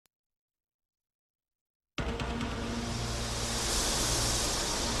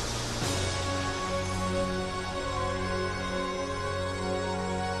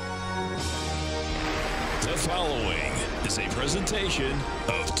following is a presentation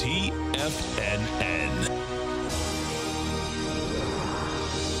of TFNN.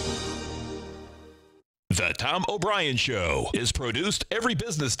 The Tom O'Brien Show is produced every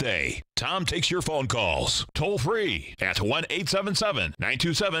business day. Tom takes your phone calls toll free at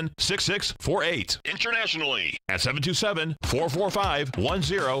 1-877-927-6648. Internationally at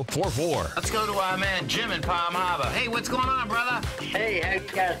 727-445-1044. Let's go to our man Jim in Palm Harbor. Hey, what's going on, brother? Hey, how you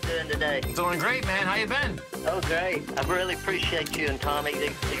guys doing today? Doing great, man. How you been? Oh, great. I really appreciate you and Tommy.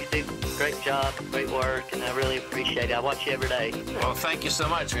 You do a great job, great work, and I really appreciate it. I watch you every day. Well, thank you so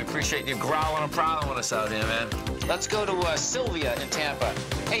much. We appreciate you growling and prowling with us out here, man. Let's go to Sylvia in Tampa.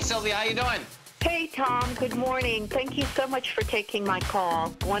 Hey, Sylvia, how you doing? Hey, Tom. Good morning. Thank you so much for taking my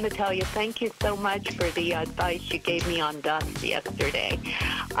call. I want to tell you thank you so much for the advice you gave me on dust yesterday.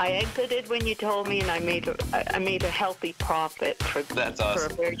 I exited when you told me, and I made a healthy profit That's awesome.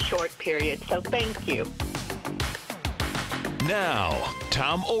 for a very short period. So thank you. Now,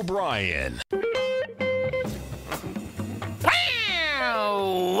 Tom O'Brien.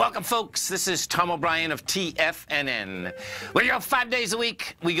 Welcome, folks. This is Tom O'Brien of TFNN. We go 5 days a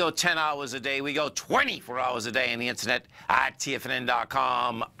week. We go 10 hours a day. We go 24 hours a day on the internet at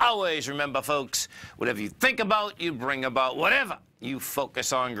TFNN.com. Always remember, folks, whatever you think about, you bring about. Whatever you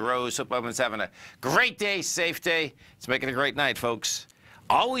focus on grows. Hope everyone's having a great day, safe day. It's making a great night, folks.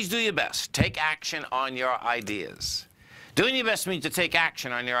 Always do your best. Take action on your ideas. Doing your best means to take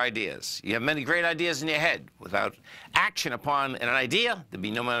action on your ideas. You have many great ideas in your head. Without action upon an idea, there'd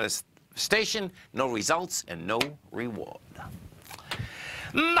be no manifestation, no results, and no reward.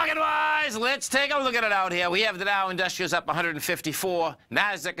 Market-wise, let's take a look at it out here. We have the Dow Industrials up 154.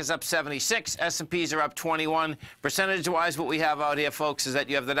 NASDAQ is up 76. S&Ps are up 21. Percentage-wise, what we have out here, folks, is that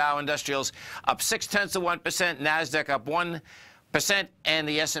you have the Dow Industrials up 0.6%, NASDAQ up 1%, and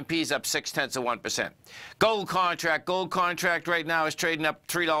the S&P's up 0.6%. Gold contract right now is trading up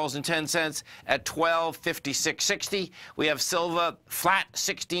 $3.10 at $12.5660. We have silver flat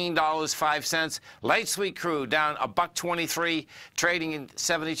 $16.05. Light sweet crude down $1.23, trading in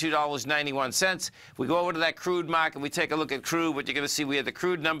 $72.91. If we go over to that crude market, we take a look at crude. What you're going to see, we had the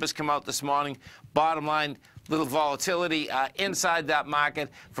crude numbers come out this morning. Bottom line, little volatility inside that market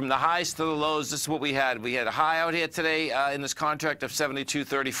from the highs to the lows. This is what we had. We had a high out here today in this contract of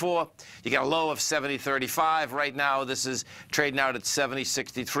 72.34. You got a low of 70.35. Right now, this is trading out at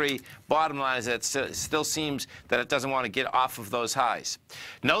 70.63. Bottom line is that it still seems that it doesn't want to get off of those highs.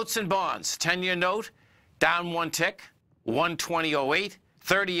 Notes and bonds. 10-year note down one tick, 120.08.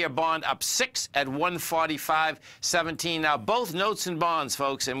 30-year bond up 6 at 145.17. Now, both notes and bonds,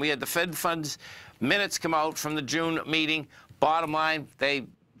 folks, and we had the Fed funds minutes come out from the June meeting. Bottom line, the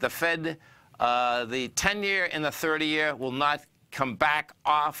Fed, the 10-year and the 30-year will not come back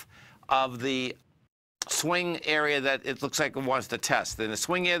off of the swing area that it looks like it wants to test. And the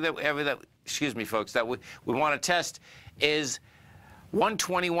swing area excuse me, folks, that we want to test is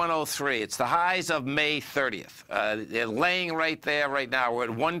 121.03. It's the highs of May 30th. They're laying right there right now. We're at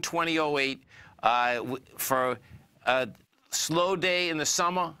 120.08 for a slow day in the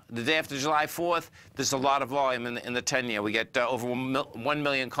summer, the day after July 4th. There's a lot of volume in the 10-year. We get over 1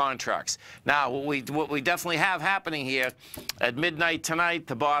 million contracts. Now, what we definitely have happening here at midnight tonight,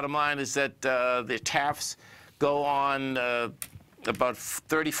 the bottom line is that the tariffs go on about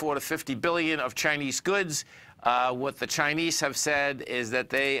 34 to 50 billion of Chinese goods. What the Chinese have said is that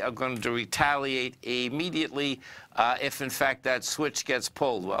they are going to retaliate immediately if, in fact, that switch gets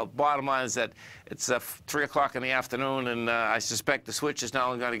pulled. Well, bottom line is that it's 3 o'clock in the afternoon, and I suspect the switch is not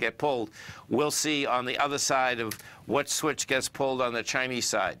only going to get pulled. We'll see on the other side of what switch gets pulled on the Chinese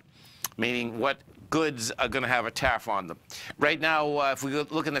side, meaning what goods are going to have a tariff on them. Right now, if we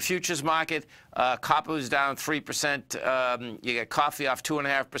look in the futures market, copper is down 3%. You get coffee off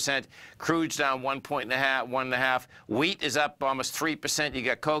 2.5%. Crude's down 1.5. Wheat is up almost 3%. You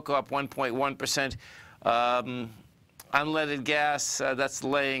got cocoa up 1.1%. Unleaded gas, that's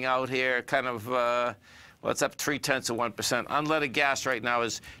laying out here kind of, well, it's up 0.3%. Unleaded gas right now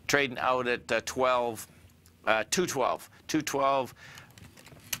is trading out at 212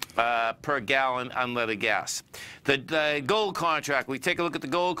 per gallon unleaded gas. The gold contract, we take a look at the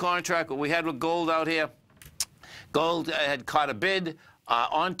gold contract. What we had with gold out here, gold had caught a bid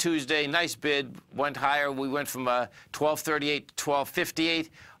on Tuesday. Nice bid, went higher. We went from 12.38 to 12.58.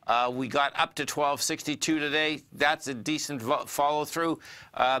 We got up to 12.62 today. That's a decent follow-through.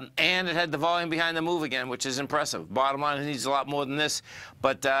 And it had the volume behind the move again, which is impressive. Bottom line, it needs a lot more than this,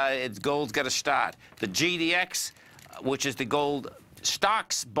 but gold's got to start. The GDX, which is the gold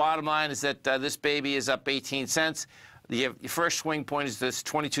stocks, bottom line is that this baby is up 18 cents. Your first swing point is this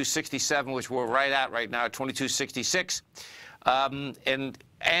 2267, which we're right at right now, 2266.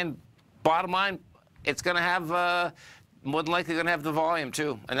 And bottom line, it's going to have more than likely going to have the volume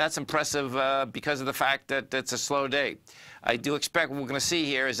too, and that's impressive because of the fact that it's a slow day. I do expect what we're going to see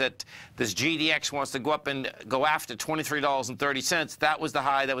here is that this GDX wants to go up and go after $23.30. That was the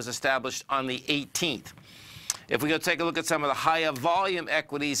high that was established on the 18th. If we go take a look at some of the higher volume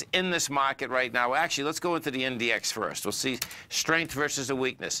equities in this market right now, actually, let's go into the NDX first. We'll see strength versus the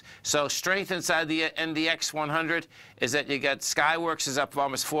weakness. So strength inside the NDX 100 is that you got Skyworks is up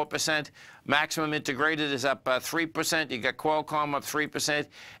almost 4%, Maximum Integrated is up 3%, you got Qualcomm up 3%,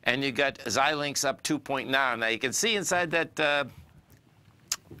 and you got Xilinx up 2.9. Now you can see inside that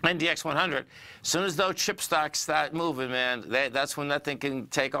NDX 100, as soon as those chip stocks start moving, man, that's when that thing can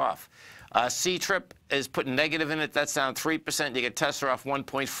take off. C-Trip is putting negative in it. That's down 3%. You get Tesla off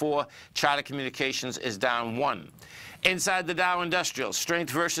 1.4. Charter Communications is down 1. Inside the Dow Industrials, strength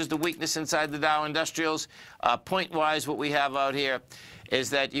versus the weakness inside the Dow Industrials. Point-wise, what we have out here is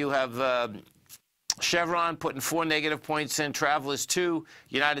that you have Chevron putting 4 negative points in, Travelers 2,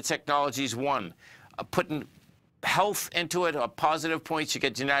 United Technologies 1. Putting health into it, or positive points, you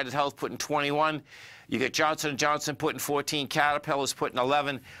get United Health putting 21. You get Johnson & Johnson putting 14, Caterpillar's putting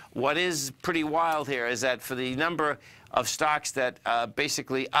 11. What is pretty wild here is that for the number of stocks that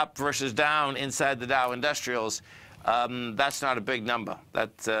basically up versus down inside the Dow Industrials, that's not a big number.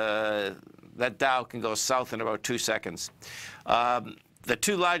 That Dow can go south in about 2 seconds. The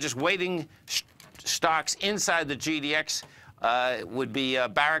two largest weighting stocks inside the GDX would be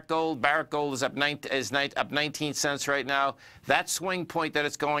Barrick Gold. Barrick Gold is up 19 cents right now. That swing point that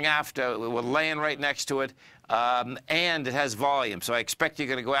it's going after, we're laying right next to it, and it has volume, so I expect you're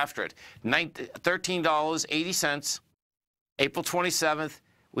going to go after it. $13.80, April 27th.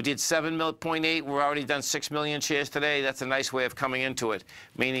 We did 7.8. We're already done 6 million shares today. That's a nice way of coming into it,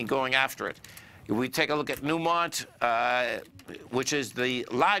 meaning going after it. If we take a look at Newmont, which is the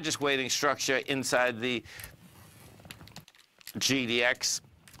largest weighting structure inside the GDX.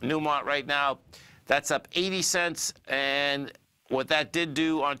 Newmont right now, that's up 80 cents, and what that did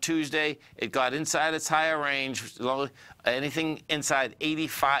do on Tuesday, it got inside its higher range. Anything inside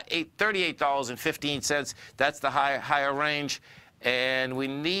 $38.15, that's the higher range, and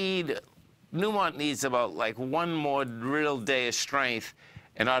Newmont needs about like one more real day of strength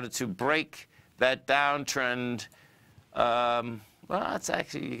in order to break that downtrend. Well, it's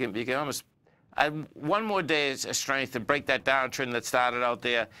actually, you can almost, one more day of strength to break that downtrend that started out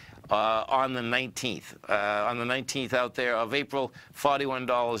there on the 19th. On the 19th out there of April,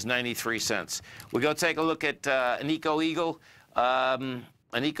 $41.93. We go take a look at an Eco Eagle. An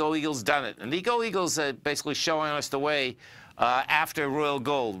Eco Eagle's done it. An Eco Eagle's basically showing us the way after Royal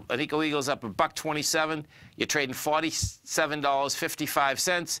Gold. An Eco Eagle's up $1.27. You're trading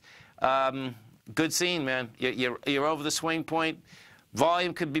 $47.55. Good scene, man. You're over the swing point.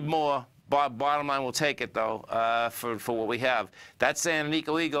 Volume could be more. Bottom line, we'll take it, though, for what we have. That's saying an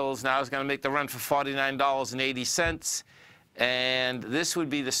Eco Eagles now is going to make the run for $49.80. And this would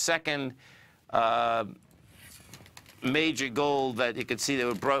be the second major gold that you could see that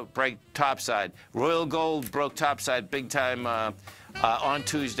would break topside. Royal Gold broke topside big time on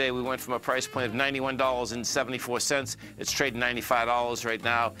Tuesday. We went from a price point of $91.74. It's trading $95 right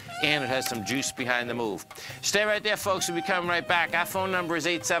now, and it has some juice behind the move. Stay right there, folks. We'll be coming right back. Our phone number is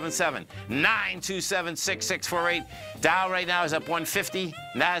 877-927-6648. Dow right now is up 150.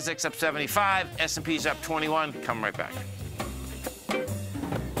 Nasdaq's up 75. S&P's up 21. Come right back.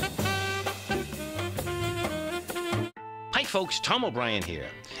 Hi folks, Tom O'Brien here.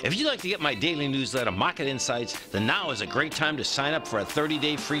 If you'd like to get my daily newsletter, Market Insights, then now is a great time to sign up for a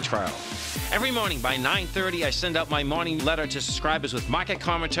 30-day free trial. Every morning by 9:30, I send out my morning letter to subscribers with market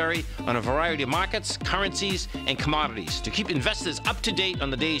commentary on a variety of markets, currencies, and commodities to keep investors up to date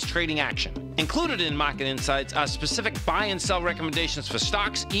on the day's trading action. Included in Market Insights are specific buy and sell recommendations for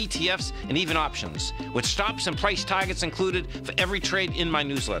stocks, ETFs, and even options, with stops and price targets included for every trade in my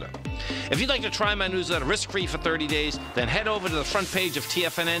newsletter. If you'd like to try my newsletter risk-free for 30 days, then head over to the front page of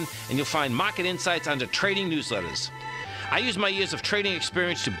TFNN and you'll find Market Insights under Trading Newsletters. I use my years of trading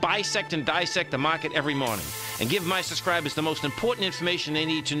experience to bisect and dissect the market every morning and give my subscribers the most important information they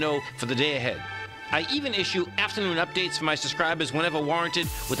need to know for the day ahead. I even issue afternoon updates for my subscribers whenever warranted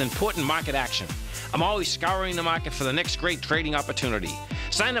with important market action. I'm always scouring the market for the next great trading opportunity.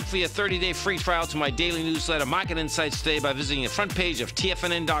 Sign up for your 30-day free trial to my daily newsletter, Market Insights, today by visiting the front page of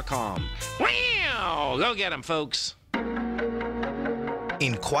TFNN.com. Wow! Go get them, folks.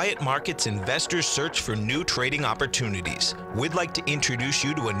 In quiet markets, investors search for new trading opportunities. We'd like to introduce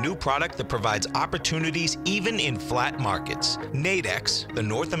you to a new product that provides opportunities even in flat markets. Nadex, the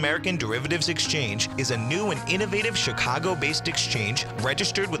North American Derivatives Exchange, is a new and innovative Chicago-based exchange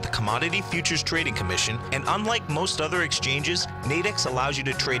registered with the Commodity Futures Trading Commission, and unlike most other exchanges, Nadex allows you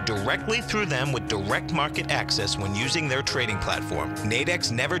to trade directly through them with direct market access when using their trading platform.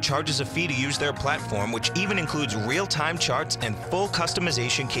 Nadex never charges a fee to use their platform, which even includes real-time charts and full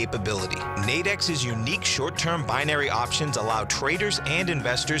customization capability. Nadex's unique short-term binary options allow traders and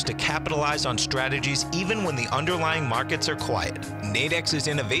investors to capitalize on strategies even when the underlying markets are quiet. Nadex's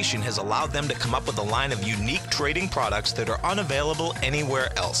innovation has allowed them to come up with a line of unique trading products that are unavailable anywhere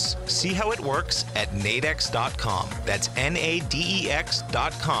else. See how it works at nadex.com. That's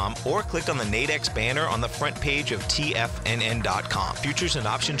NADEX.com, or click on the Nadex banner on the front page of TFNN.com. Futures and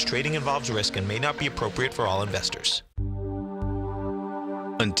options trading involves risk and may not be appropriate for all investors.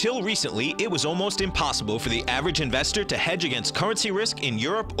 Until recently, it was almost impossible for the average investor to hedge against currency risk in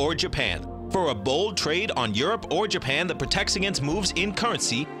Europe or Japan. For a bold trade on Europe or Japan that protects against moves in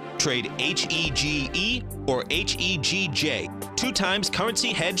currency, trade HEGE or HEGJ, 2 times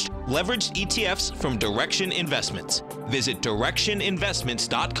currency hedged leveraged ETFs from Direction Investments. Visit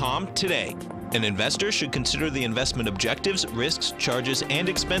directioninvestments.com today. An investor should consider the investment objectives, risks, charges, and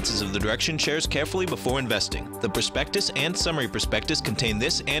expenses of the Direction shares carefully before investing. The prospectus and summary prospectus contain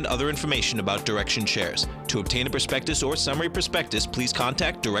this and other information about Direction shares. To obtain a prospectus or summary prospectus, please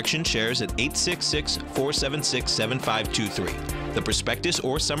contact Direction shares at 866-476-7523. The prospectus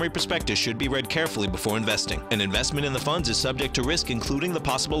or summary prospectus should be read carefully before investing. An investment in the funds is subject to risk, including the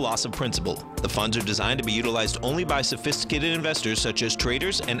possible loss of principal. The funds are designed to be utilized only by sophisticated investors such as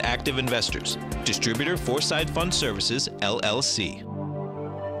traders and active investors. Distributor Foreside Fund Services, LLC.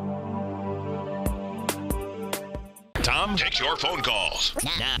 Tom takes your phone calls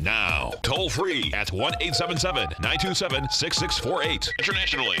now. Toll free at 1-877-927-6648.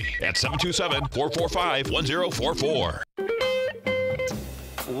 Internationally at 727-445-1044.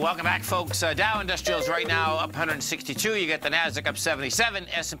 Welcome back, folks. Dow Industrials right now up 162. You get the Nasdaq up 77.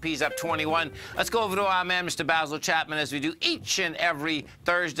 S&P's up 21. Let's go over to our man, Mr. Basil Chapman, as we do each and every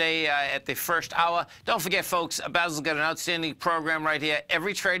Thursday at the first hour. Don't forget, folks, Basil's got an outstanding program right here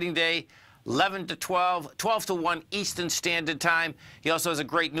every trading day, 11 to 12, 12 to 1 Eastern Standard Time. He also has a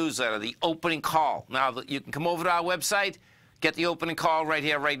great newsletter, The Opening Call. Now, you can come over to our website, get the opening call right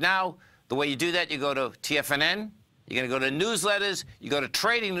here, right now. The way you do that, you go to TFNN. You're going to go to newsletters, you go to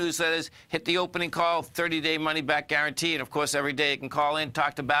trading newsletters, hit the opening call, 30-day money-back guarantee, and, of course, every day you can call in,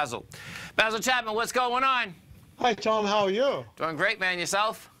 talk to Basil. Basil Chapman, what's going on? Hi, Tom. How are you? Doing great, man.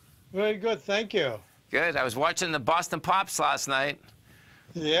 Yourself? Very good. Thank you. Good. I was watching the Boston Pops last night.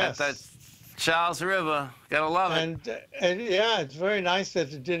 Yes. At the Charles River. Gotta love it. And yeah, it's very nice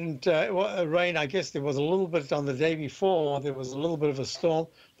that it didn't rain. I guess there was a little bit on the day before. There was a little bit of a storm,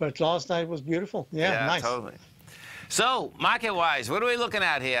 but last night was beautiful. Yeah, nice. Totally. So, market-wise, what are we looking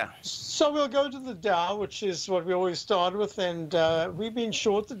at here? So we'll go to the Dow, which is what we always start with, and we've been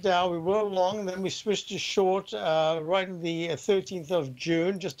short the Dow. We were long, and then we switched to short right on the 13th of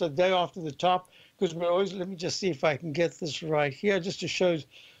June, just a day after the top, because we're always, let me just see if I can get this right here, just to show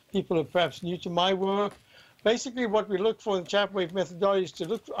people who are perhaps new to my work. Basically, what we look for in chart wave methodology is to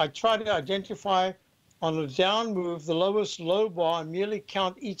look, I try to identify on a down move the lowest low bar and merely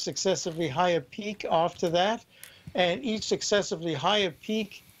count each successively higher peak after that. And each successively higher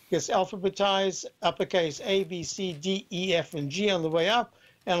peak gets alphabetized, uppercase A, B, C, D, E, F, and G on the way up,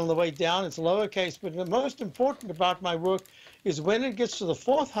 and on the way down it's lowercase. But the most important about my work is when it gets to the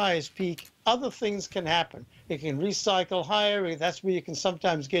 4th highest peak, other things can happen. It can recycle higher. That's where you can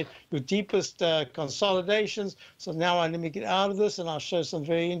sometimes get your deepest consolidations. So now let me get out of this, and I'll show some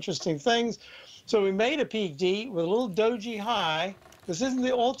very interesting things. So we made a peak D with a little doji high. This isn't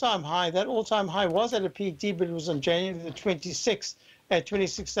the all-time high. That all-time high was at a peak D, but it was on January the 26th at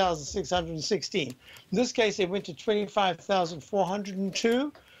 26,616. In this case, it went to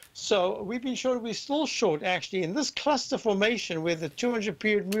 25,402. So we've been short. We're still short, actually, in this cluster formation where the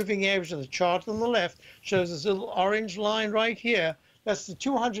 200-period moving average of the chart on the left shows this little orange line right here. That's the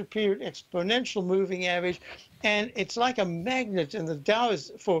 200-period exponential moving average. And it's like a magnet, and the Dow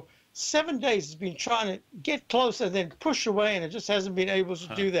is for 7 days has been trying to get closer and then push away, and it just hasn't been able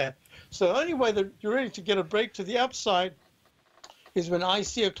to do that. So the only way that you're ready to get a break to the upside is when I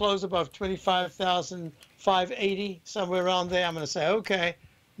see a close above 25,580, somewhere around there. I'm going to say, okay,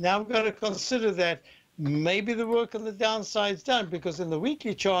 now I've got to consider that maybe the work on the downside's done, because in the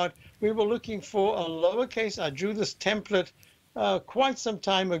weekly chart, we were looking for a lowercase. I drew this template quite some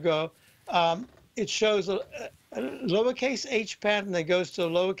time ago. It shows lowercase h pattern that goes to a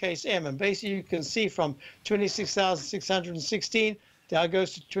lowercase m. And basically you can see from 26,616, Dow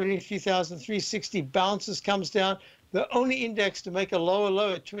goes to 23,360, bounces, comes down. The only index to make a lower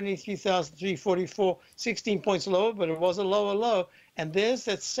low at 23,344, 16 points lower, but it was a lower low. And there's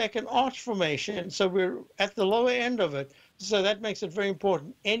that second arch formation. So we're at the lower end of it. So that makes it very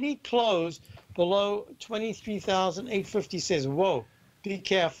important. Any close below 23,850 says, whoa, be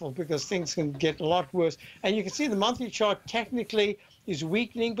careful, because things can get a lot worse. And you can see the monthly chart technically is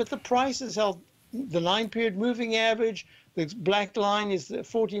weakening, but the price has held the 9-period moving average. The black line is the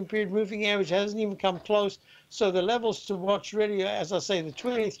 14-period moving average, hasn't even come close. So the levels to watch really, as I say, the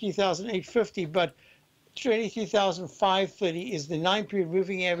 23,850, but 23,530 is the 9-period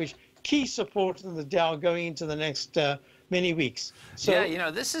moving average, key support in the Dow going into the next many weeks. So, yeah, you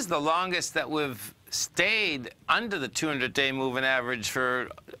know, this is the longest that we've stayed under the 200-day moving average for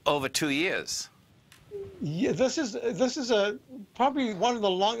over 2 years. Yeah, this is probably one of the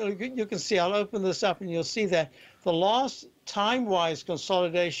long. You can see. I'll open this up, and you'll see that the last time-wise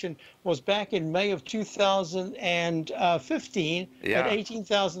consolidation was back in May of 2015 at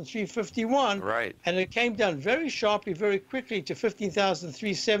 18,351. Right. And it came down very sharply, very quickly to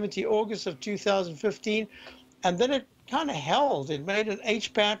 15,370 August of 2015, and then it kind of held. It made an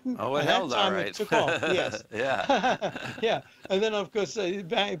H pattern. Oh, it and held, that time all right. it took off. Yes. Yeah. Yeah. And then, of course,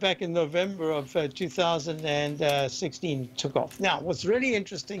 back in November of 2016 took off. Now, what's really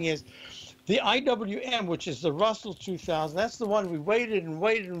interesting is the IWM, which is the Russell 2000. That's the one we waited and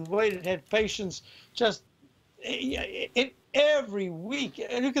waited and waited, had patience, just every week.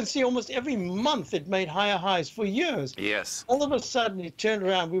 And you can see almost every month it made higher highs for years. Yes. All of a sudden, it turned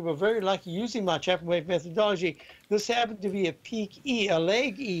around. We were very lucky using my Chapman Wave methodology. This happened to be a peak E, a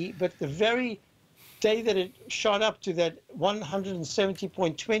leg E, but the very day that it shot up to that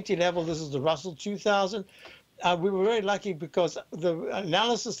 170.20 level, this is the Russell 2000, we were very lucky because the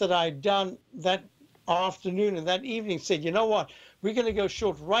analysis that I had done that afternoon and that evening said, you know what, we're going to go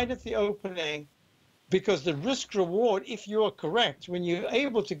short right at the opening, because the risk reward, if you are correct, when you're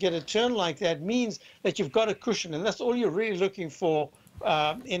able to get a turn like that, means that you've got a cushion, and that's all you're really looking for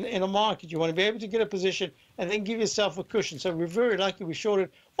in a market. You want to be able to get a position and then give yourself a cushion. So we're very lucky. We shorted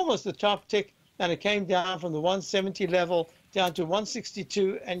almost the top tick, and it came down from the 170 level down to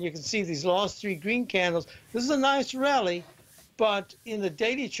 162, and you can see these last three green candles. This is a nice rally, but in the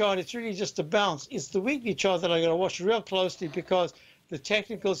daily chart, it's really just a bounce. It's the weekly chart that I got to watch real closely, because the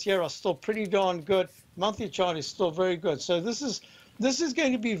technicals here are still pretty darn good. Monthly chart is still very good. So this is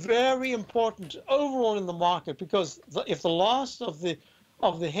going to be very important overall in the market, because if the last of the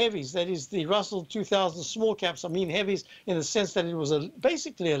heavies, that is the Russell 2000 small caps, I mean heavies in the sense that it was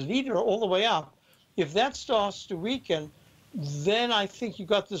basically a leader all the way up, if that starts to weaken, then I think you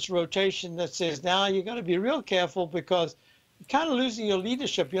got this rotation that says now you got to be real careful, because you're kind of losing your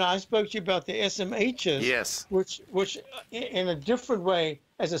leadership. You know, I spoke to you about the SMHs, Yes. which in a different way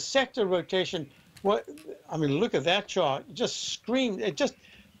as a sector rotation. What I mean, look at that chart. It just screamed.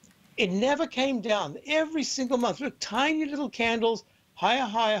 It never came down. Every single month, look, tiny little candles, higher,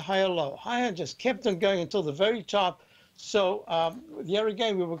 higher, higher, low, higher, just kept on going until the very top. So there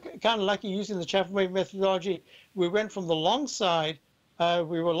again, we were kind of lucky using the Chapman Wave methodology. We went from the long side.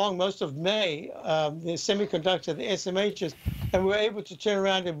 We were long most of May, the semiconductor, the SMHs, and we were able to turn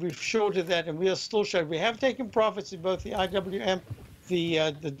around, and we've shorted that, and we are still short. We have taken profits in both the IWM,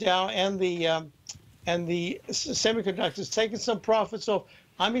 the Dow, and the semiconductors, taken some profits off.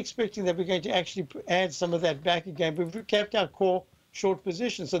 I'm expecting that we're going to actually add some of that back again, but we've kept our core short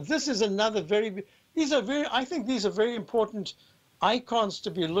position. So this is another I think these are very important icons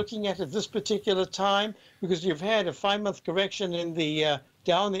to be looking at this particular time, because you've had a 5-month correction in the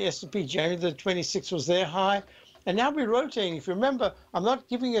Dow and the S&P. January the 26th was their high, and now we're rotating. If you remember, I'm not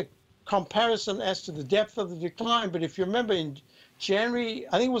giving a comparison as to the depth of the decline, but if you remember in January,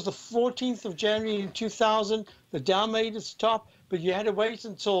 I think it was the 14th of January in 2000, the Dow made its top, but you had to wait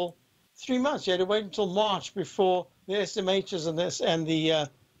until 3 months. You had to wait until March before the SMHs and the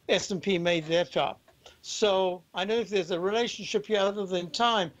S&P made their top. So I know if there's a relationship here other than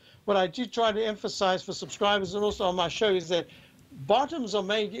time. What I do try to emphasize for subscribers and also on my show is that bottoms are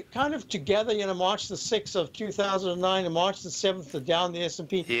made kind of together. You know, March the 6th of 2009 and March the 7th, the Dow and the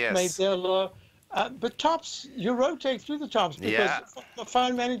S&P made their low. But tops, you rotate through the tops, because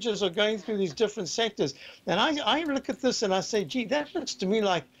fund managers are going through these different sectors. And I look at this and I say, gee, that looks to me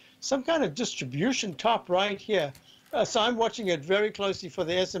like some kind of distribution top right here. So I'm watching it very closely for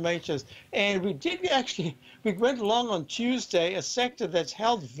the SMHs. And we went long on Tuesday, a sector that's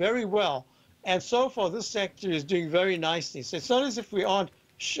held very well. And so far, this sector is doing very nicely. So it's not as if we aren't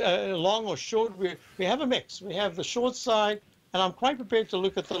long or short. We have a mix. We have the short side, and I'm quite prepared to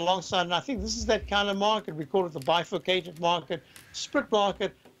look at the long side. And I think this is that kind of market. We call it the bifurcated market, split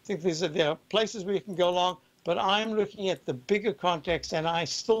market. I think there are places where you can go long, but I'm looking at the bigger context, and I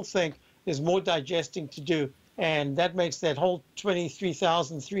still think there's more digesting to do. And that makes that whole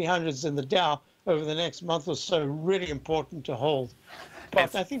 23,300s in the Dow over the next month or so really important to hold.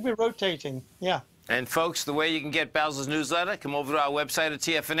 But I think we're rotating, yeah. And folks, the way you can get Basil's newsletter, come over to our website at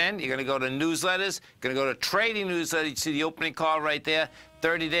TFNN. You're going to go to newsletters, going to go to trading newsletter. You see the opening call right there,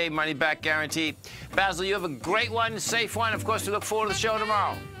 30-day money-back guarantee. Basil, you have a great one, safe one. Of course, we look forward to the show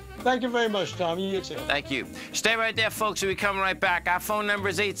tomorrow. Thank you very much, Tom. You too. Thank you. Stay right there, folks. We'll be coming right back. Our phone number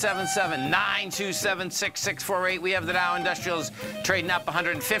is 877-927-6648. We have the Dow Industrials trading up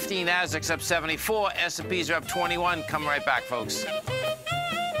 150, Nasdaq's up 74, S&Ps are up 21. Come right back, folks.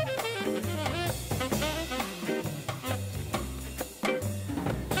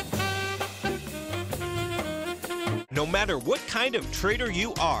 No matter what kind of trader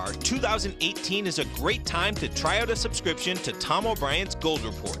you are, 2018 is a great time to try out a subscription to Tom O'Brien's Gold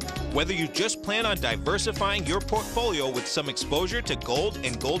Report. Whether you just plan on diversifying your portfolio with some exposure to gold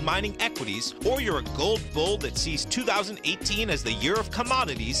and gold mining equities, or you're a gold bull that sees 2018 as the year of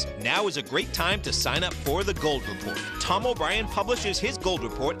commodities, now is a great time to sign up for the Gold Report. Tom O'Brien publishes his Gold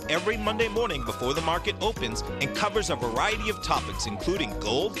Report every Monday morning before the market opens and covers a variety of topics including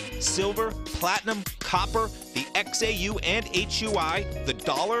gold, silver, platinum, copper, the XAU and HUI, the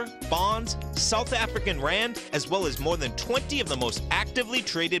dollar, bonds, South African rand, as well as more than 20 of the most actively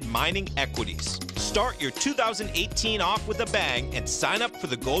traded mining equities. Start your 2018 off with a bang and sign up for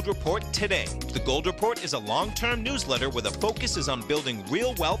the Gold Report today. The Gold Report is a long-term newsletter where the focus is on building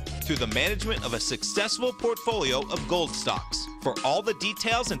real wealth through the management of a successful portfolio of gold stocks. For all the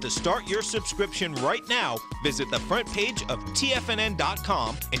details and to start your subscription right now, visit the front page of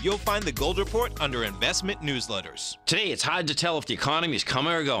TFNN.com and you'll find the Gold Report under Investment Newsletters. Today, it's hard to tell if the economy is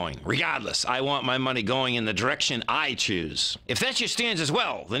coming or going. Regardless, I want my money going in the direction I choose. If that's your stance as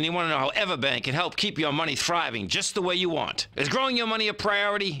well, then you want to know how Everbank can help keep your money thriving just the way you want. Is growing your money a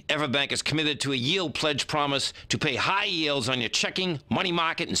priority? Everbank is committed to a yield pledge promise to pay high yields on your checking, money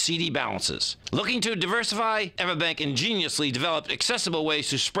market, and CD balances. Looking to diversify? Everbank ingeniously developed accessible ways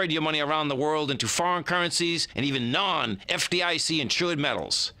to spread your money around the world into foreign currencies and even non-FDIC insured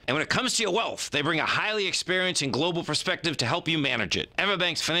metals. And when it comes to your wealth, they bring a highly experienced and global perspective to help you manage it.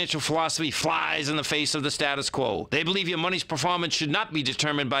 Everbank's financial philosophy flies in the face of the status quo. They believe your money's performance should not be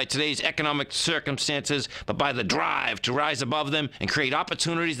determined by today's economic circumstances, but by the drive to rise above them and create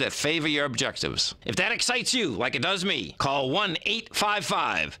opportunities that favor your objectives. If that excites you, like it does me, call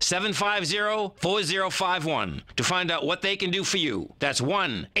 1-855-750-4051 to find out what they can do for you. That's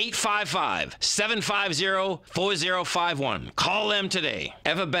 1-855-750-4051. Call them today.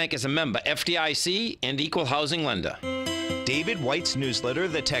 Everbank is a member FDIC and equal housing lender. David White's newsletter,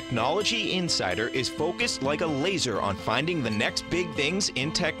 The Technology Insider, is focused like a laser on finding the next big things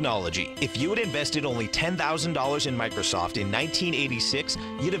in technology. If you had invested only $10,000 in Microsoft in 1986,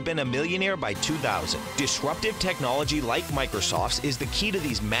 you'd have been a millionaire by 2000. Disruptive technology like Microsoft's is the key to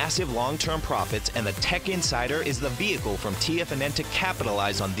these massive long-term profits, and the Tech Insider is the vehicle from TFNN to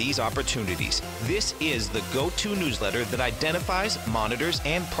capitalize on these opportunities. This is the go-to newsletter that identifies, monitors,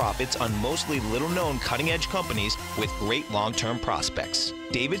 and profits on mostly little-known cutting-edge companies with great long-term prospects.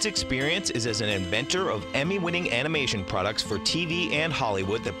 David's experience is as an inventor of Emmy-winning animation products for TV and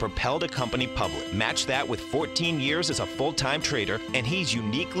Hollywood that propelled a company public. Match that with 14 years as a full-time trader, and he's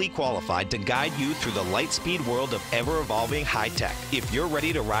uniquely qualified to guide you through the light-speed world of ever-evolving high-tech. If you're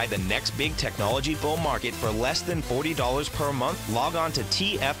ready to ride the next big technology bull market for less than $40 per month, log on to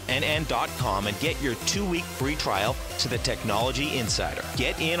TFNN.com and get your 2-week free trial to the Technology Insider.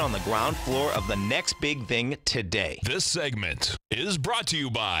 Get in on the ground floor of the next big thing today. This segment is brought to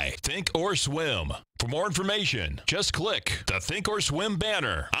you by Think or Swim. For more information, just click the Think or Swim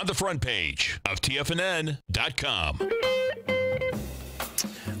banner on the front page of TFNN.com.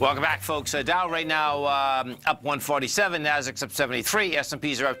 Welcome back, folks. Dow right now up 147, Nasdaq's up 73,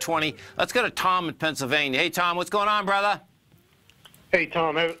 S&Ps are up 20. Let's go to Tom in Pennsylvania. Hey, Tom, what's going on, brother? Hey,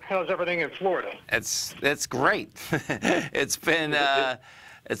 Tom, how's everything in Florida? It's great. It's been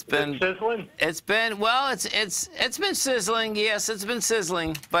sizzling. It's been been sizzling. Yes, it's been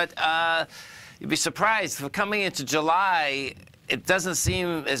sizzling. But you'd be surprised for coming into July. It doesn't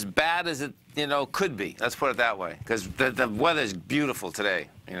seem as bad as it could be. Let's put it that way, because the weather is beautiful today.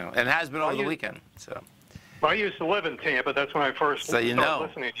 And it has been over the weekend. So. Well, I used to live in Tampa. That's when I first started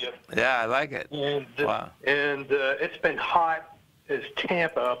listening to you. Yeah, I like it. And it's been hot as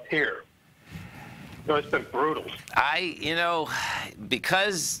Tampa up here. So it's been brutal. You know,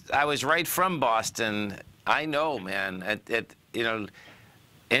 because I was right from Boston, I know, man. You know,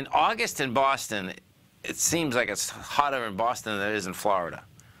 in August in Boston, it seems like it's hotter in Boston than it is in Florida.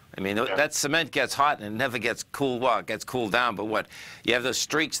 I mean, that cement gets hot and it never gets cooled. Well, it gets cooled down, but what? You have those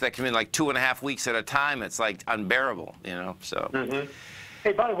streaks that come in like 2.5 weeks at a time. It's like unbearable, you know. So.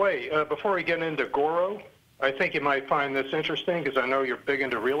 Hey, by the way, before we get into Goro, I think you might find this interesting because I know you're big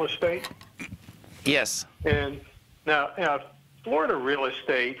into real estate. Yes. And now, Florida real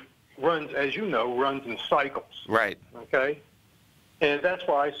estate runs, as you know, runs in cycles. Right. Okay. And that's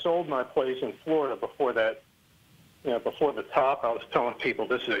why I sold my place in Florida before that. You know, before the top, I was telling people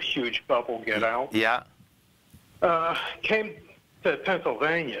this is a huge bubble, get out. Yeah. Came to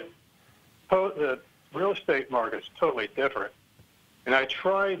Pennsylvania. The real estate market's totally different. And I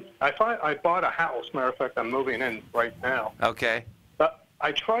bought a house. Matter of fact, I'm moving in right now. Okay. But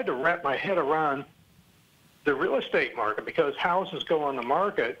I tried to wrap my head around the real estate market because houses go on the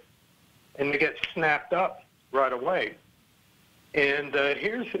market and they get snapped up right away. And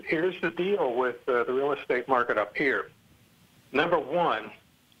here's the deal with the real estate market up here. Number one,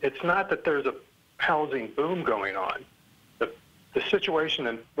 it's not that there's a housing boom going on. The situation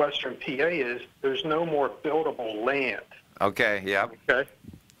in Western PA is there's no more buildable land. Okay, yeah. Okay.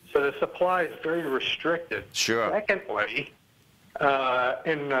 So the supply is very restricted. Sure. Secondly,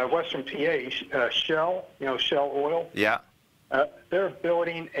 in Western PA, Shell, you know, Shell Oil. Yeah. They're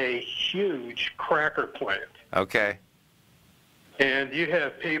building a huge cracker plant. Okay. And you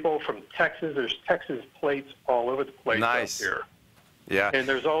have people from Texas. There's Texas plates all over the place up here. Yeah. And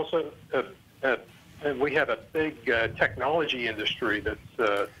there's also and we have a big technology industry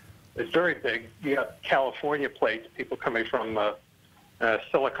that's it's very big. You have California plates, people coming from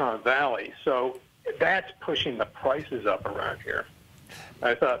Silicon Valley. So that's pushing the prices up around here.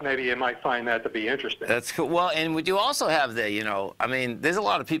 I thought maybe you might find that to be interesting. That's cool. Well, and what you also have there, you know, I mean, there's a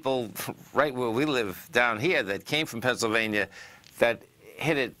lot of people right where we live down here that came from Pennsylvania that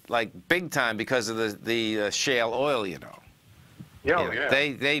hit it like big time because of the shale oil, you know. Yeah.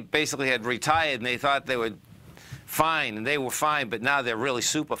 They basically had retired and they thought they were fine, and they were fine, but now they're really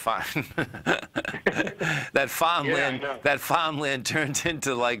super fine. that farmland turned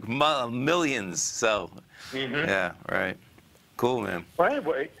into like millions. So, yeah, right. Cool, man.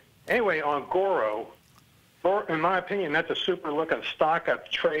 Well, anyway, on Goro, in my opinion, that's a super looking stock. I've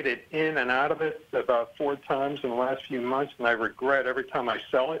traded in and out of it about 4 times in the last few months, and I regret every time I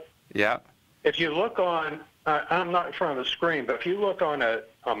sell it. Yeah. If you look on, I'm not in front of the screen, but if you look on a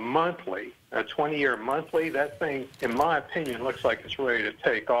monthly, a 20-year monthly, that thing, in my opinion, looks like it's ready to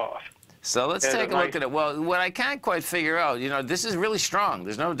take off. So let's take a look at it. Well, what I can't quite figure out, you know, this is really strong.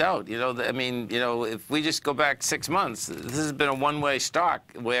 There's no doubt. You know, I mean, you know, if we just go back 6 months, this has been a one-way stock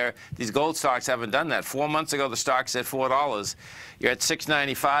where these gold stocks haven't done that. 4 months ago, the stock's at $4. You're at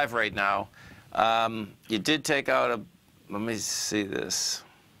 $6.95 right now. You did take out a. Let me see this.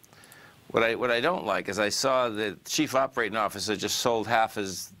 What I don't like is I saw the chief operating officer just sold half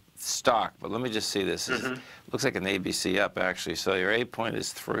his stock, but let me just see this. Looks like an ABC up actually. So your A point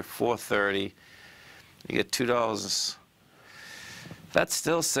is $4.30. You get $2. That's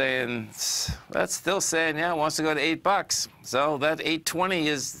still saying yeah, it wants to go to $8. So that $8.20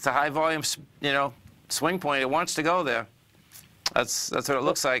 is the high volume, you know, swing point. It wants to go there. That's what it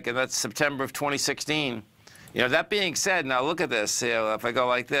looks like, and that's September of 2016. You know, that being said, now look at this. You know, if I go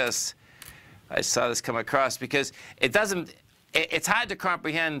like this, I saw this come across because it doesn't. It's hard to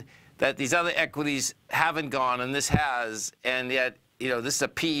comprehend that these other equities haven't gone and this has, and yet, you know, this is a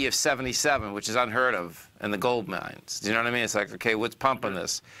PE of 77, which is unheard of in the gold mines. Do you know what I mean? It's like, okay, what's pumping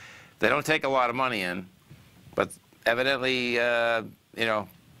this? They don't take a lot of money in, but evidently, you know,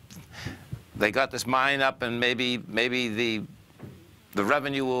 they got this mine up, and maybe the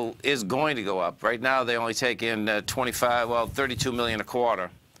revenue is going to go up. Right now, they only take in 32 million a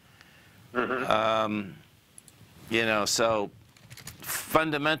quarter. You know, so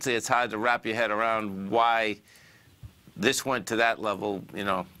fundamentally, it's hard to wrap your head around why this went to that level, you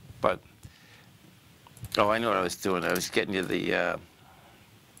know, but, oh, I know what I was doing. I was getting you the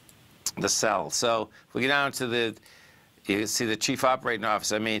sell. So if we get down to you can see the chief operating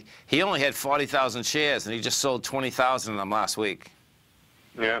officer. I mean, he only had 40,000 shares, and he just sold 20,000 of them last week.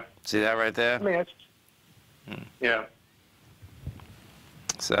 Yeah. See that right there? I mean, yeah.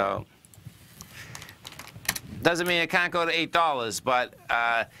 So doesn't mean it can't go to $8, but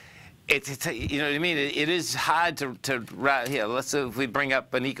it's you know what I mean. It is hard to here. Let's see if we bring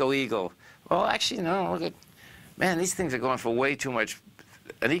up an Eagle. Well, actually, no. Look at, man, these things are going for way too much.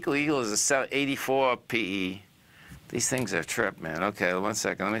 An Eagle is a 84 PE. These things are a trip, man. Okay, 1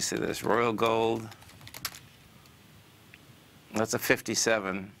 second. Let me see this. Royal Gold. That's a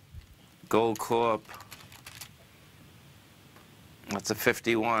 57. Gold Corp. That's a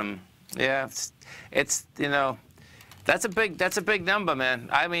 51. Yeah, it's you know, that's a big number, man.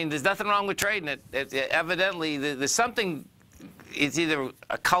 I mean, there's nothing wrong with trading it. Evidently, there's something. It's either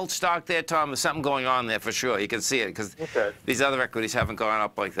a cult stock there, Tom, or something going on there for sure. You can see it because these other equities haven't gone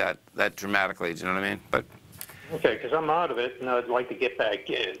up like that dramatically. Do you know what I mean? But okay, because I'm out of it, and I'd like to get back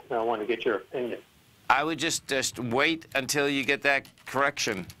in. I want to get your opinion. I would just wait until you get that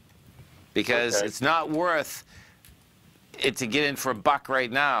correction, because it's not worth it to get in for $1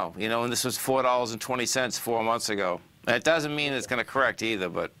 right now. You know, and this was $4.20 4 months ago. And it doesn't mean it's going to correct either,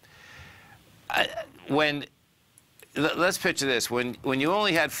 but let's picture this. When you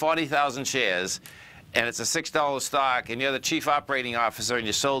only had 40,000 shares, and it's a $6 stock, and you're the chief operating officer, and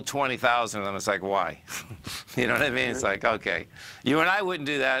you sold 20,000 of them, it's like, why? You know what I mean? It's like, okay. You and I wouldn't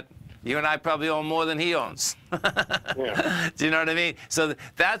do that. You and I probably own more than he owns. Yeah. Do you know what I mean? So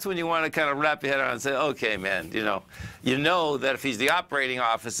that's when you want to kind of wrap your head around and say, okay, man, you know that if he's the operating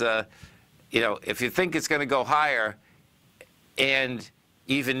officer, you know, if you think it's going to go higher, and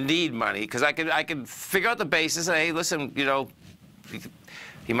you even need money, because I can figure out the basis and, hey, listen, you know,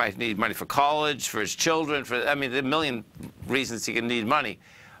 he might need money for college, for his children, I mean, there are a million reasons he can need money.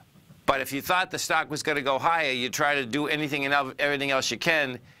 But if you thought the stock was going to go higher, you try to do anything and everything else you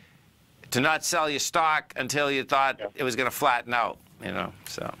can to not sell your stock until you thought it was going to flatten out, you know,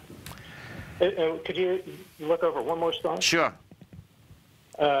 so. Could you look over one more stock? Sure.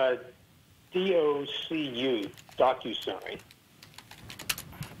 DOCU, DocuSign.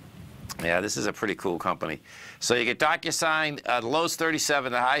 Yeah, this is a pretty cool company. So you get DocuSign, the low's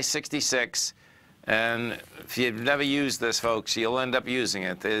 37, the high 66, and if you've never used this, folks, you'll end up using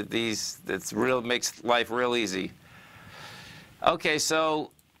it. Makes life real easy. Okay, so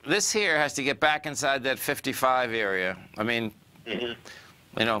this here has to get back inside that 55 area. I mean, you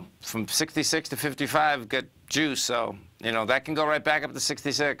know, from 66 to 55, get juice, so, you know, that can go right back up to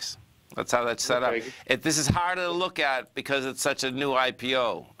 66. That's how that's set up. This is harder to look at because it's such a new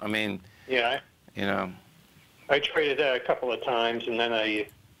IPO. I mean, yeah, you know. I traded that a couple of times, and then I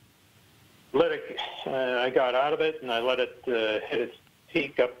let it. I got out of it, and I let it hit its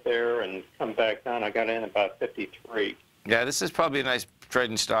peak up there and come back down. I got in about 53. Yeah, this is probably a nice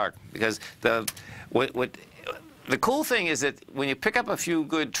trading stock, because the cool thing is that when you pick up a few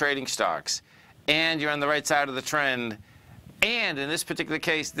good trading stocks, and you're on the right side of the trend, and in this particular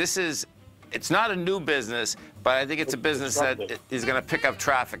case, it's not a new business, but I think it's a business that is going to pick up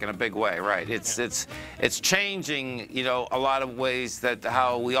traffic in a big way, right? It's changing, you know, a lot of ways that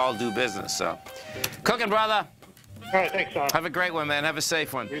how we all do business. So, cooking, brother. All right, thanks, Tom. Have a great one, man. Have a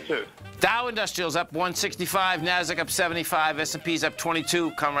safe one. You too. Dow Industrials up 165, Nasdaq up 75, S&P's up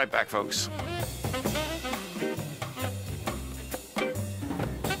 22. Come right back, folks.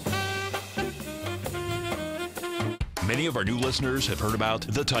 Many of our new listeners have heard about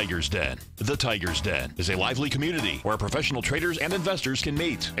The Tiger's Den. The Tiger's Den is a lively community where professional traders and investors can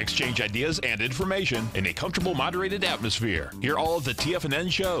meet, exchange ideas and information in a comfortable, moderated atmosphere. Hear all of the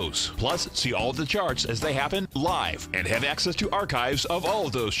TFNN shows, plus see all of the charts as they happen live and have access to archives of all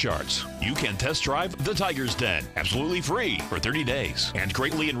of those charts. You can test drive The Tiger's Den absolutely free for 30 days and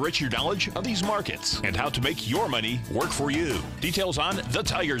greatly enrich your knowledge of these markets and how to make your money work for you. Details on The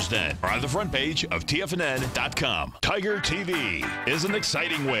Tiger's Den are on the front page of TFNN.com. Tiger TV is an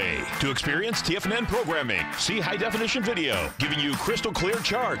exciting way to experience TFNN programming. See high-definition video, giving you crystal clear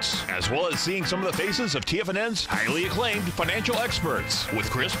charts, as well as seeing some of the faces of TFNN's highly acclaimed financial experts with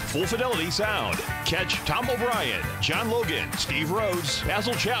crisp, full-fidelity sound. Catch Tom O'Brien, John Logan, Steve Rhodes,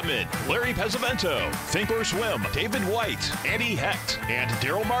 Basil Chapman, Larry Pesavento, Thinkorswim, David White, Andy Hecht, and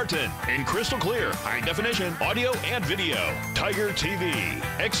Daryl Martin in crystal clear, high-definition audio and video. Tiger TV,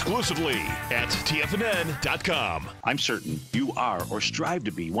 exclusively at TFNN.com. I'm certain you are or strive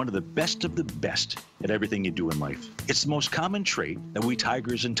to be one of the best at everything you do in life. It's the most common trait that we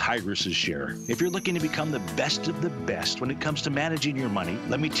tigers and tigresses share. If you're looking to become the best of the best when it comes to managing your money,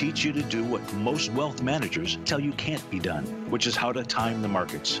 let me teach you to do what most wealth managers tell you can't be done, which is how to time the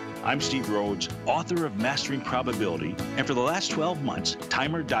markets. I'm Steve Rhodes, author of Mastering Probability, and for the last 12 months,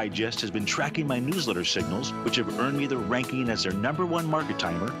 Timer Digest has been tracking my newsletter signals, which have earned me the ranking as their #1 market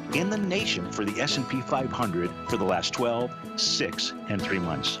timer in the nation for the S&P 500 for the last 12, 6, and 3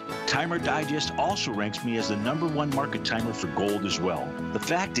 months. Timer Digest also ranks me as the #1 market timer for gold as well. The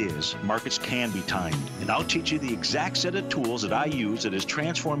fact is, markets can be timed, and I'll teach you the exact set of tools that I use that has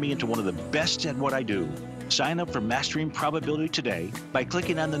transformed me into one of the best at what I do. Sign up for Mastering Probability today by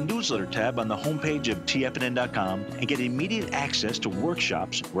clicking on the newsletter tab on the homepage of TFNN.com and get immediate access to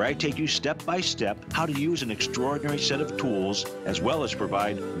workshops where I take you step by step how to use an extraordinary set of tools as well as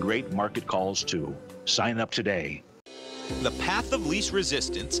provide great market calls too. Sign up today. The Path of Least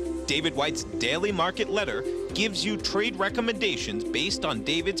Resistance, David White's daily market letter, gives you trade recommendations based on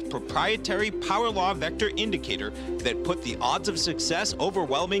David's proprietary Power Law Vector indicator that put the odds of success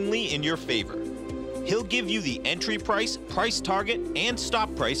overwhelmingly in your favor. He'll give you the entry price, price target, and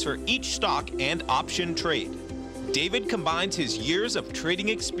stop price for each stock and option trade. David combines his years of trading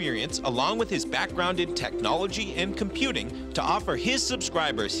experience along with his background in technology and computing to offer his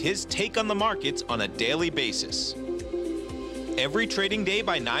subscribers his take on the markets on a daily basis. Every trading day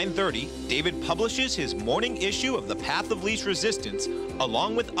by 9:30, David publishes his morning issue of The Path of Least Resistance,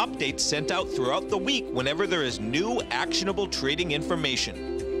 along with updates sent out throughout the week whenever there is new actionable trading information.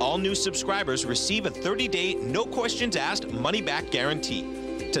 All new subscribers receive a 30-day, no questions asked, money-back guarantee.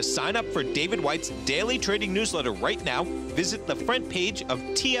 To sign up for David White's daily trading newsletter right now, visit the front page of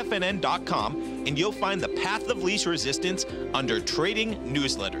TFNN.com and you'll find The Path of Least Resistance under Trading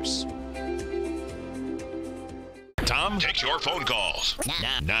Newsletters. Tom takes your phone calls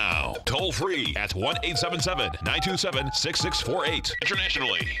now. Toll free at 1-877-927-6648.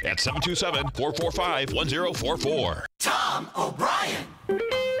 Internationally at 727-445-1044. Tom O'Brien.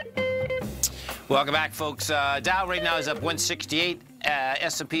 Welcome back, folks. Dow right now is up 168.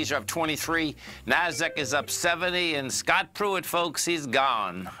 S&Ps are up 23. NASDAQ is up 70. And Scott Pruitt, folks, he's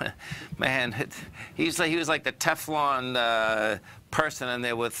gone. Man, he was like the Teflon person in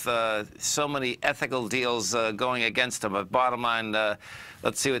there with so many ethical deals going against him. But bottom line,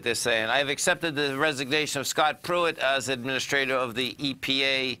 let's see what they're saying. I have accepted the resignation of Scott Pruitt as administrator of the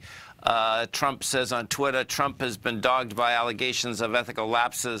EPA. Trump says on Twitter, Trump has been dogged by allegations of ethical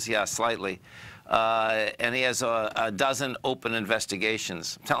lapses. Yeah, slightly. And he has a dozen open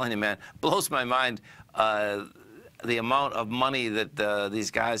investigations. I'm telling you, man, blows my mind the amount of money that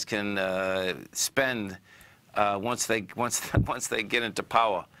these guys can spend once they get into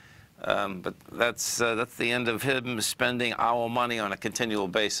power. But that's the end of him spending our money on a continual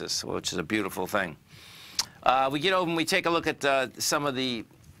basis, which is a beautiful thing. We get over and we take a look at some of the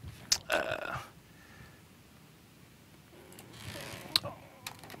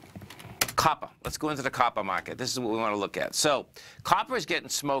copper. Let's go into the copper market. This is what we want to look at. So copper is getting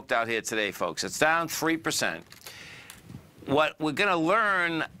smoked out here today, folks. It's down 3%. What we're going to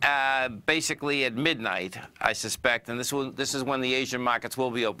learn basically at midnight, I suspect, and this is when the Asian markets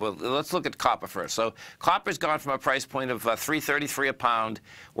will be open. Let's look at copper first. So copper's gone from a price point of $3.33 a pound.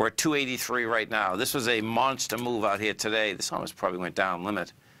 We're at $2.83 right now. This was a monster move out here today. This almost probably went down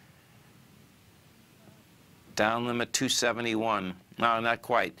limit. Down limit 271. No, not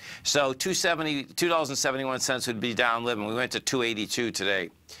quite. So $2.71 would be down limit. We went to 282 today.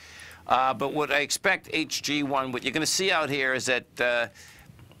 But what I expect HG1, what you're going to see out here is that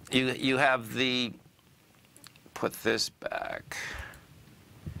you have the, put this back.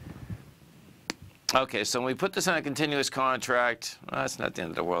 Okay, so when we put this on a continuous contract, well, that's not the end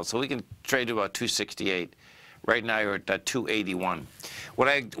of the world. So we can trade to about 268. Right now you're at 281. What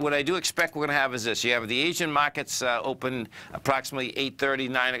I do expect we're going to have is this. You have the Asian markets open approximately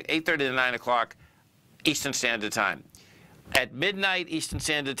 8:30 to 9 o'clock Eastern Standard Time. At midnight Eastern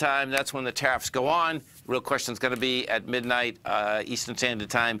Standard Time, that's when the tariffs go on. Real question is going to be at midnight Eastern Standard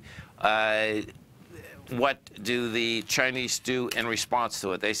Time. What do the Chinese do in response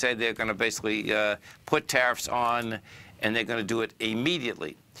to it? They say they're going to basically put tariffs on, and they're going to do it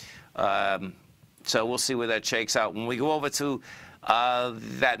immediately. So we'll see where that shakes out. When we go over to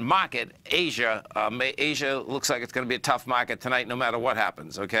that market, Asia, Asia looks like it's going to be a tough market tonight no matter what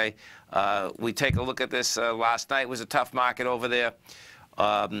happens, okay? We take a look at this. Last night was a tough market over there.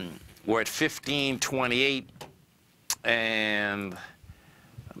 We're at 1528. And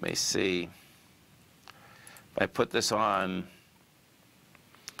let me see. If I put this on,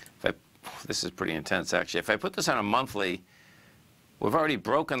 this is pretty intense, actually. If I put this on a monthly, we've already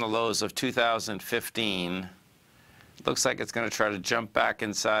broken the lows of 2015. Looks like it's going to try to jump back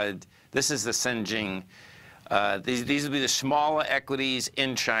inside. This is the Senjing. These will be the smaller equities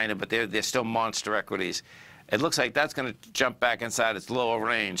in China, but they're still monster equities. It looks like that's going to jump back inside its lower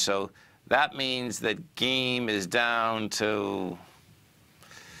range. So that means that game is down to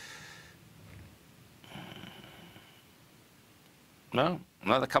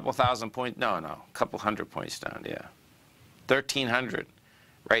another couple thousand points. A couple hundred points down. Yeah, 1,300.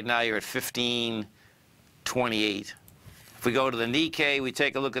 Right now you're at 1528. If we go to the Nikkei, we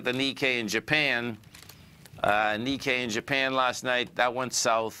take a look at the Nikkei in Japan. Nikkei in Japan last night, that went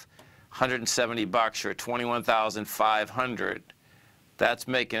south. 170 bucks, or 21,500. That's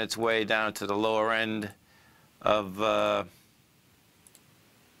making its way down to the lower end of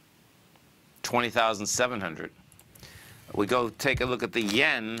 20,700. We go take a look at the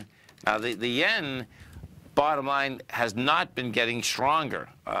yen. Now, the yen, bottom line, has not been getting stronger.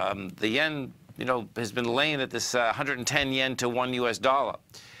 The yen, has been laying at this 110 yen to $1 US.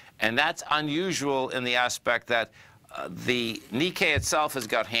 And that's unusual in the aspect that the Nikkei itself has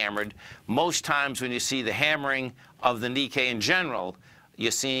got hammered. Most times when you see the hammering of the Nikkei in general,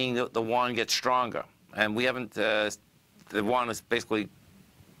 you're seeing the yuan get stronger. And we haven't, the yuan is basically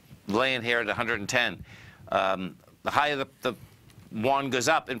laying here at 110. The higher the yuan goes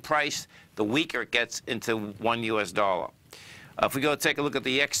up in price, the weaker it gets into $1 US. If we go take a look at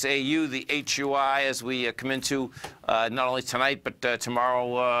the XAU, the HUI, as we come into not only tonight, but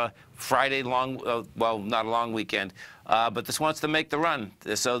tomorrow, Friday, well, not a long weekend, but this wants to make the run.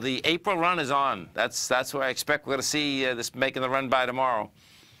 So the April run is on. That's where I expect we're going to see this making the run by tomorrow.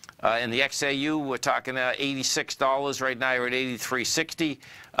 In the XAU, we're talking $86 right now. You're at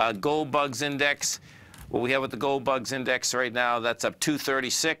 83.60. Gold Bugs Index, what we have with the Gold Bugs Index right now, that's up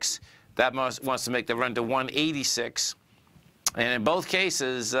 236. That wants to make the run to 186. And in both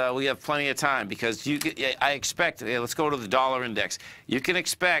cases, we have plenty of time, because I expect, let's go to the dollar index. You can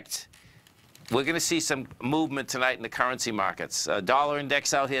expect we're going to see some movement tonight in the currency markets. Dollar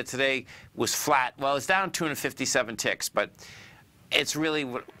index out here today was flat. Well, it's down 257 ticks, but it's really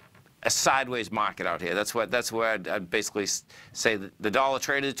a sideways market out here. That's where I'd basically say that the dollar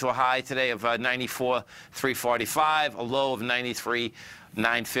traded to a high today of 94.345, a low of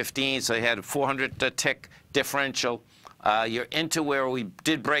 93.915. So you had a 400 tick differential. You're into where we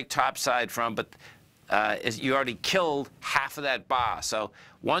did break topside from, but you already killed half of that bar. So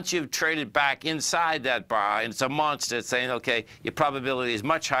once you've traded back inside that bar, and it's a monster, it's saying, okay, your probability is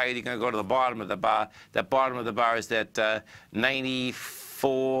much higher. You're going to go to the bottom of the bar. That bottom of the bar is that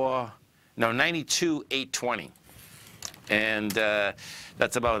 92.820. And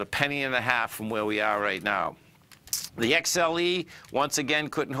that's about a penny and a half from where we are right now. The XLE, once again,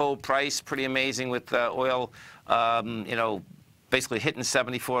 couldn't hold price. Pretty amazing with oil, basically hitting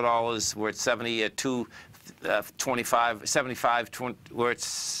 $74. We're at 72.25, 75. We're at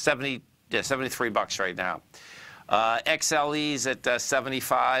 73 bucks right now. XLE's at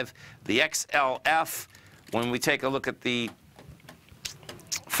 75. The XLF, when we take a look at the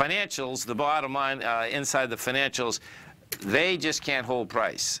financials, the bottom line inside the financials, they just can't hold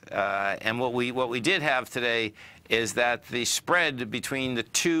price. And what we did have today is that the spread between the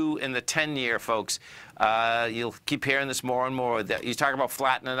 2 and the 10-year, folks, you'll keep hearing this more and more. That you talk about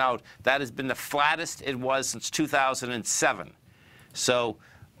flattening out. That has been the flattest it was since 2007. So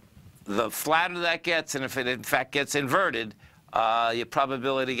the flatter that gets, and if it in fact gets inverted, your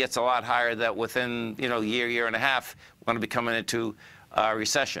probability gets a lot higher that within year and a half, we're going to be coming into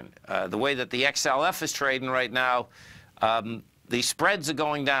recession. The way that the XLF is trading right now, the spreads are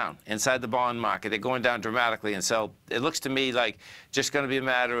going down inside the bond market. They're going down dramatically. And so it looks to me like just going to be a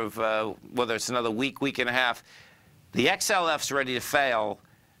matter of whether it's another week and a half. The XLF's ready to fail.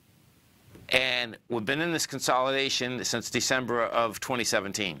 And we've been in this consolidation since December of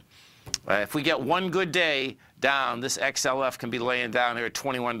 2017. If we get one good day down, this XLF can be laying down here at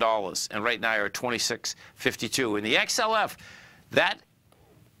 $21. And right now you're at $26.52. And the XLF, that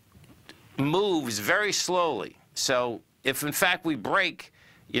moves very slowly. So if, in fact, we break,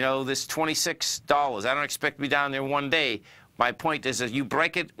 this $26, I don't expect to be down there one day. My point is that you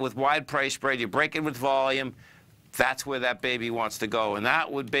break it with wide price spread, you break it with volume, that's where that baby wants to go. And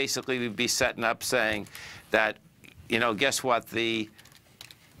that would basically be setting up saying that, guess what? The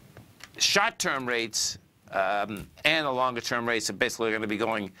short-term rates and the longer-term rates are basically going to be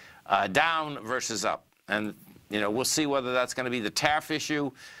going down versus up. And, we'll see whether that's going to be the tariff issue,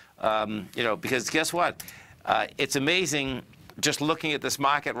 because guess what? It's amazing just looking at this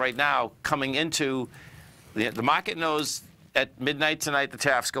market right now coming into, the market knows at midnight tonight the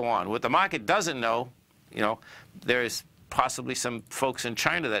tariffs go on. What the market doesn't know, there's possibly some folks in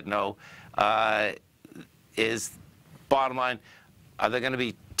China that know, is bottom line, are there going to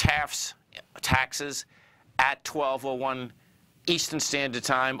be taxes at 12:01 Eastern Standard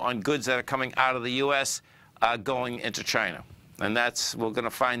Time on goods that are coming out of the U.S. Going into China? And we're going to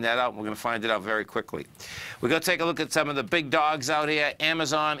find that out, and we're going to find it out very quickly. We're going to take a look at some of the big dogs out here.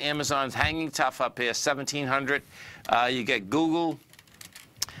 Amazon's hanging tough up here, 1,700. You get Google.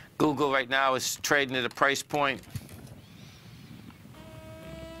 Google right now is trading at a price point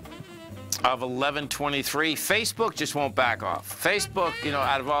of $11.23. Facebook just won't back off. Facebook,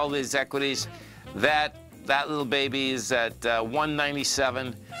 out of all these equities, that little baby is at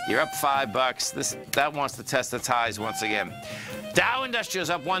 197. You're up $5. That wants to test its highs once again. Dow Industrials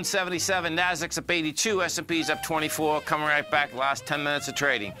up 177, Nasdaq's up 82, S&P's up 24. Coming right back, last 10 minutes of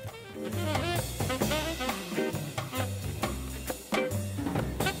trading.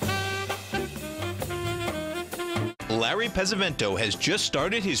 Larry Pesavento has just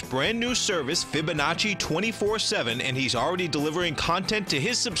started his brand new service, Fibonacci 24/7, and he's already delivering content to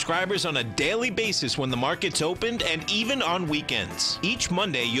his subscribers on a daily basis when the market's opened and even on weekends. Each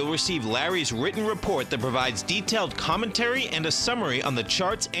Monday, you'll receive Larry's written report that provides detailed commentary and a summary on the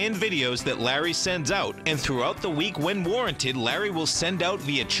charts and videos that Larry sends out. And throughout the week, when warranted, Larry will send out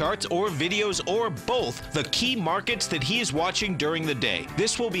via charts or videos or both the key markets that he is watching during the day.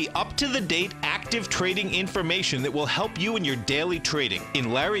 This will be up-to-the-date, active trading information that will help you in your daily trading.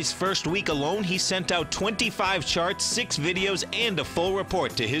 In Larry's first week alone, he sent out 25 charts, 6 videos, and a full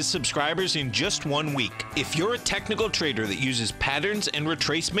report to his subscribers in just 1 week. If you're a technical trader that uses patterns and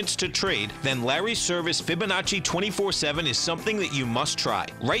retracements to trade, then Larry's service Fibonacci 24/7 is something that you must try.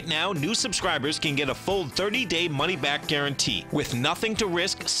 Right now, new subscribers can get a full 30-day money-back guarantee. With nothing to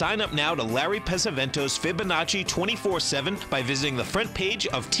risk, sign up now to Larry Pesavento's Fibonacci 24/7 by visiting the front page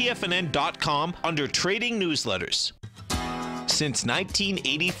of TFNN.com under Trading Newsletters. Since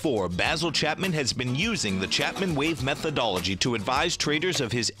 1984, Basil Chapman has been using the Chapman Wave methodology to advise traders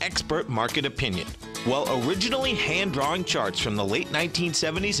of his expert market opinion. While originally hand-drawing charts from the late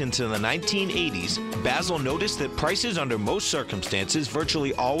 1970s into the 1980s, Basil noticed that prices under most circumstances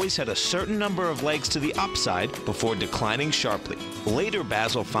virtually always had a certain number of legs to the upside before declining sharply. Later,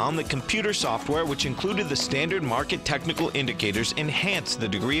 Basil found that computer software, which included the standard market technical indicators, enhanced the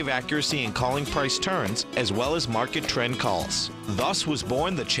degree of accuracy in calling price turns, as well as market trend calls. Thus was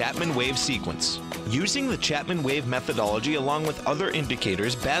born the Chapman Wave sequence. Using the Chapman Wave methodology along with other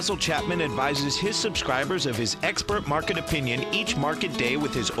indicators, Basil Chapman advises his subscribers of his expert market opinion each market day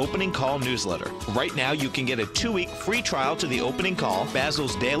with his opening call newsletter. Right now, you can get a 2-week free trial to the opening call,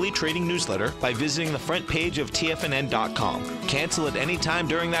 Basil's daily trading newsletter, by visiting the front page of TFNN.com. Cancel at any time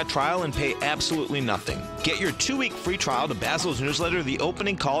during that trial and pay absolutely nothing. Get your 2-week free trial to Basil's newsletter, The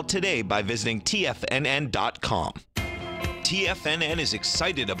Opening Call, today by visiting TFNN.com. TFNN is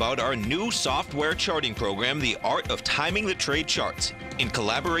excited about our new software charting program, The Art of Timing the Trade Charts. In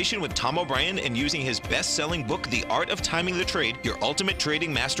collaboration with Tom O'Brien and using his best-selling book, The Art of Timing the Trade, Your Ultimate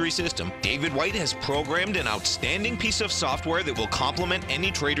Trading Mastery System, David White has programmed an outstanding piece of software that will complement any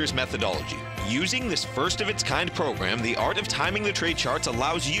trader's methodology. Using this first-of-its-kind program, The Art of Timing the Trade Charts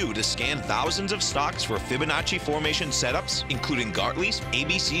allows you to scan thousands of stocks for Fibonacci formation setups, including Gartley's,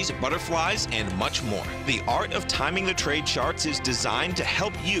 ABC's, butterflies, and much more. The Art of Timing the Trade Charts is designed to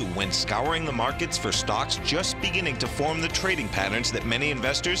help you when scouring the markets for stocks just beginning to form the trading patterns that many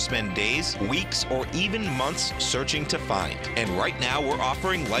investors spend days, weeks, or even months searching to find. And right now, we're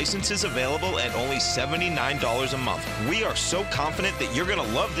offering licenses available at only $79 a month. We are so confident that you're going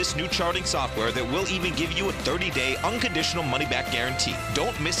to love this new charting software that will even give you a 30-day unconditional money-back guarantee.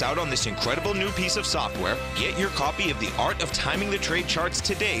 Don't miss out on this incredible new piece of software. Get your copy of The Art of Timing the Trade Charts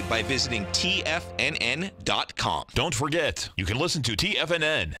today by visiting TFNN.com. Don't forget, you can listen to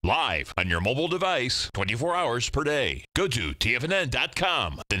TFNN live on your mobile device 24 hours per day. Go to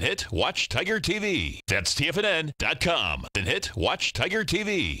TFNN.com, then hit Watch Tiger TV. That's TFNN.com, then hit Watch Tiger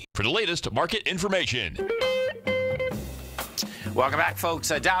TV for the latest market information. Welcome back, folks.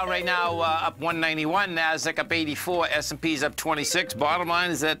 Dow right now up 191, Nasdaq up 84, S&P's up 26. Bottom line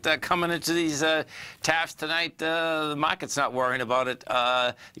is that coming into these TAFs tonight, the market's not worrying about it.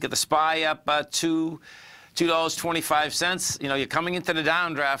 You get the SPY up $2.25. You know, you're coming into the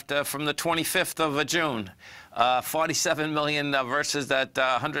downdraft from the 25th of June. 47 million versus that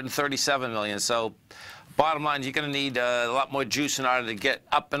 137 million. So bottom line, you're going to need a lot more juice in order to get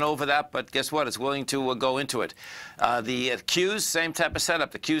up and over that, but guess what? It's willing to go into it. The Qs, same type of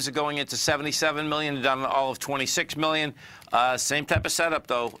setup. The Qs are going into 77 million, down to all of 26 million. Same type of setup,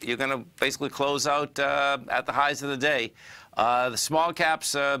 though. You're going to basically close out at the highs of the day. The small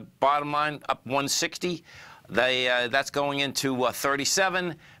caps, bottom line, up 160. That's going into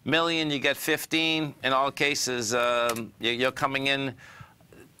 37 million. You get 15. In all cases, you're coming in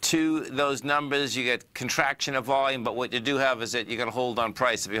to those numbers. You get contraction of volume, but what you do have is that you're going to hold on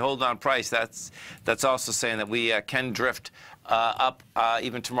price. If you hold on price, that's also saying that we can drift up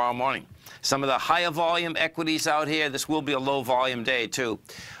even tomorrow morning. Some of the higher volume equities out here, this will be a low volume day too,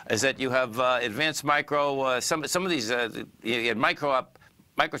 is that you have advanced micro, some of these, you had micro up,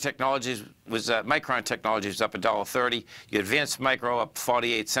 Micron Technologies was up $1.30. You advanced micro up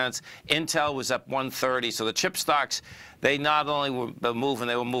 48 cents. Intel was up 130. So the chip stocks, they not only were moving,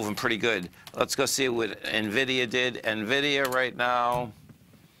 they were moving pretty good. Let's go see what NVIDIA did. NVIDIA right now,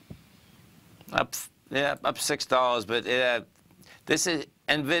 Up $6, but this is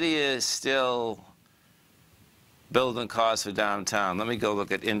NVIDIA is still building cars for downtown. Let me go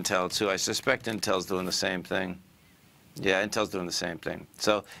look at Intel too. I suspect Intel's doing the same thing. Yeah, Intel's doing the same thing.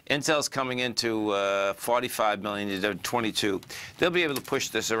 So Intel's coming into 45 million, you're doing 22. They'll be able to push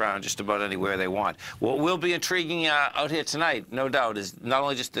this around just about anywhere they want. What will be intriguing out here tonight, no doubt, is not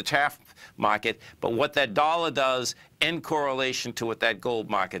only just the tariff market, but what that dollar does in correlation to what that gold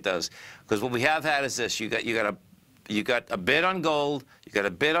market does. Because what we have had is this: you got a bid on gold, you got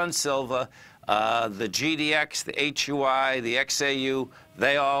a bid on silver, the GDX, the HUI, the XAU,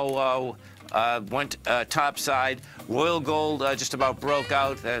 they all went topside. Royal Gold just about broke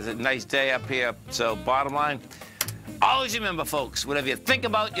out. There's a nice day up here. So bottom line, always remember, folks, whatever you think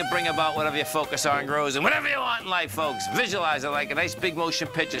about, you bring about. Whatever you focus on grows. And whatever you want in life, folks, visualize it like a nice big motion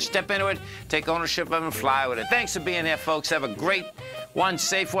picture. Step into it, take ownership of it, and fly with it. Thanks for being here, folks. Have a great one,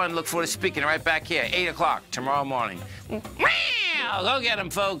 safe one. Look forward to speaking right back here, 8 o'clock tomorrow morning. Go get them,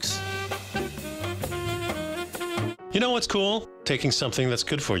 folks. You know what's cool? Taking something that's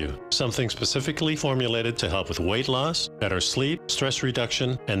good for you. Something specifically formulated to help with weight loss, better sleep, stress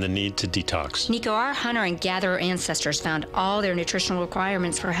reduction, and the need to detox. Nico, our hunter and gatherer ancestors found all their nutritional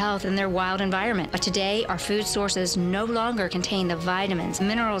requirements for health in their wild environment. But today, our food sources no longer contain the vitamins,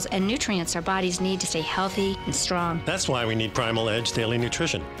 minerals, and nutrients our bodies need to stay healthy and strong. That's why we need Primal Edge Daily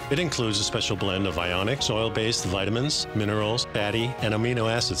Nutrition. It includes a special blend of ionic, soil-based vitamins, minerals, fatty, and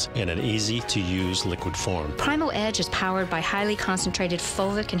amino acids in an easy-to-use liquid form. Primal Edge is powered by highly concentrated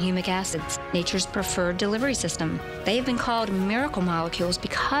fulvic and humic acids, nature's preferred delivery system. They have been called miracle molecules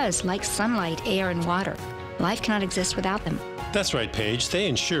because, like sunlight, air, and water, life cannot exist without them. That's right, Paige. They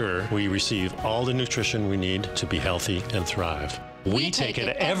ensure we receive all the nutrition we need to be healthy and thrive. We take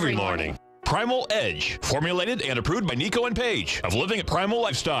it every morning. Primal Edge, formulated and approved by Nico and Paige of Living a Primal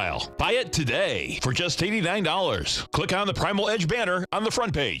Lifestyle. Buy it today for just $89. Click on the Primal Edge banner on the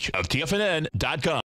front page of TFNN.com.